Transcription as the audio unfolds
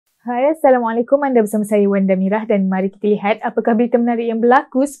Hai, Assalamualaikum. Anda bersama saya Wanda Mirah dan mari kita lihat apakah berita menarik yang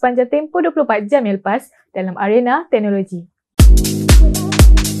berlaku sepanjang tempoh 24 jam yang lepas dalam arena teknologi.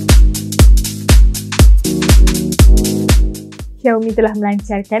 Xiaomi telah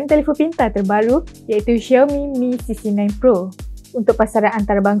melancarkan telefon pintar terbaru iaitu Xiaomi Mi CC9 Pro. Untuk pasaran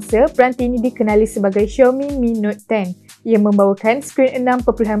antarabangsa, peranti ini dikenali sebagai Xiaomi Mi Note 10 yang membawakan skrin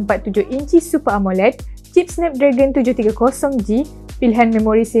 6.47 inci Super AMOLED, chip Snapdragon 730G, pilihan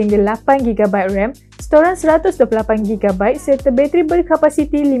memori sehingga 8GB RAM, storan 128GB serta bateri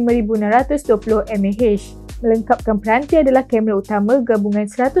berkapasiti 5620 mAh. Melengkapkan peranti adalah kamera utama gabungan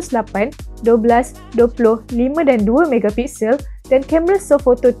 108, 12, 20, 5 dan 2 megapiksel dan kamera soft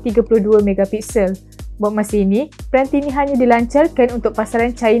photo 32 megapiksel. Buat masa ini, peranti ini hanya dilancarkan untuk pasaran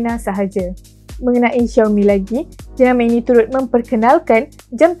China sahaja. Mengenai Xiaomi lagi, jenama ini turut memperkenalkan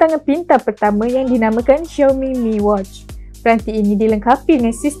jam tangan pintar pertama yang dinamakan Xiaomi Mi Watch. Peranti ini dilengkapi dengan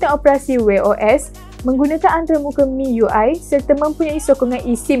sistem operasi WOS, menggunakan antarmuka MIUI serta mempunyai sokongan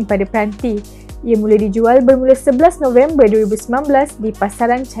eSIM pada peranti. Ia mula dijual bermula 11 November 2019 di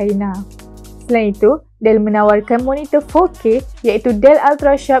pasaran China. Selain itu, Dell menawarkan monitor 4K iaitu Dell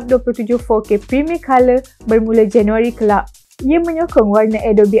UltraSharp 27 4K Premier Color bermula Januari kelak. Ia menyokong warna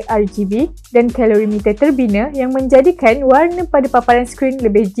Adobe RGB dan kalorimeter terbina yang menjadikan warna pada paparan skrin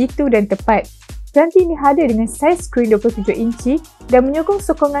lebih jitu dan tepat. Peranti ini hadir dengan saiz skrin 27 inci dan menyokong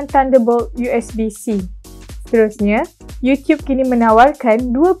sokongan Thunderbolt USB-C. Seterusnya, YouTube kini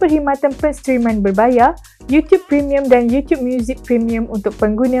menawarkan dua perkhidmatan penstreaman berbayar, YouTube Premium dan YouTube Music Premium untuk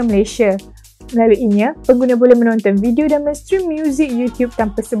pengguna Malaysia. Melaluinya, pengguna boleh menonton video dan menstream muzik YouTube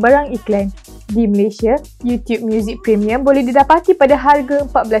tanpa sebarang iklan. Di Malaysia, YouTube Music Premium boleh didapati pada harga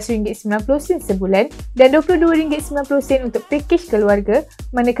RM14.90 sebulan dan RM22.90 untuk pakej keluarga,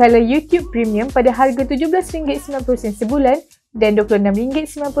 manakala YouTube Premium pada harga RM17.90 sebulan dan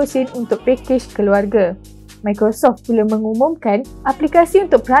RM26.90 untuk pakej keluarga. Microsoft pula mengumumkan aplikasi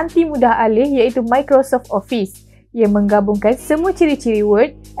untuk peranti mudah alih iaitu Microsoft Office yang menggabungkan semua ciri-ciri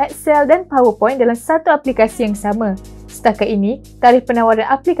Word, Excel dan PowerPoint dalam satu aplikasi yang sama. Setakat ini, tarikh penawaran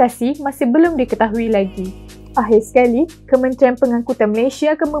aplikasi masih belum diketahui lagi. Akhir sekali, Kementerian Pengangkutan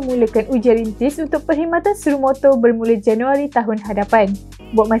Malaysia akan memulakan ujian rintis untuk perkhidmatan seru motor bermula Januari tahun hadapan.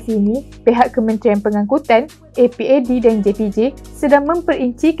 Buat masa ini, pihak Kementerian Pengangkutan, APAD dan JPJ sedang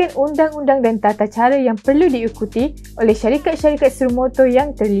memperincikan undang-undang dan tata cara yang perlu diikuti oleh syarikat-syarikat seru motor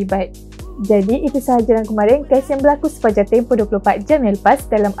yang terlibat. Jadi, itu sahaja rangkuman ringkas yang berlaku sepanjang tempoh 24 jam yang lepas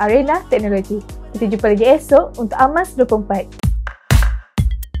dalam arena teknologi. Kita jumpa lagi esok untuk Amas 24.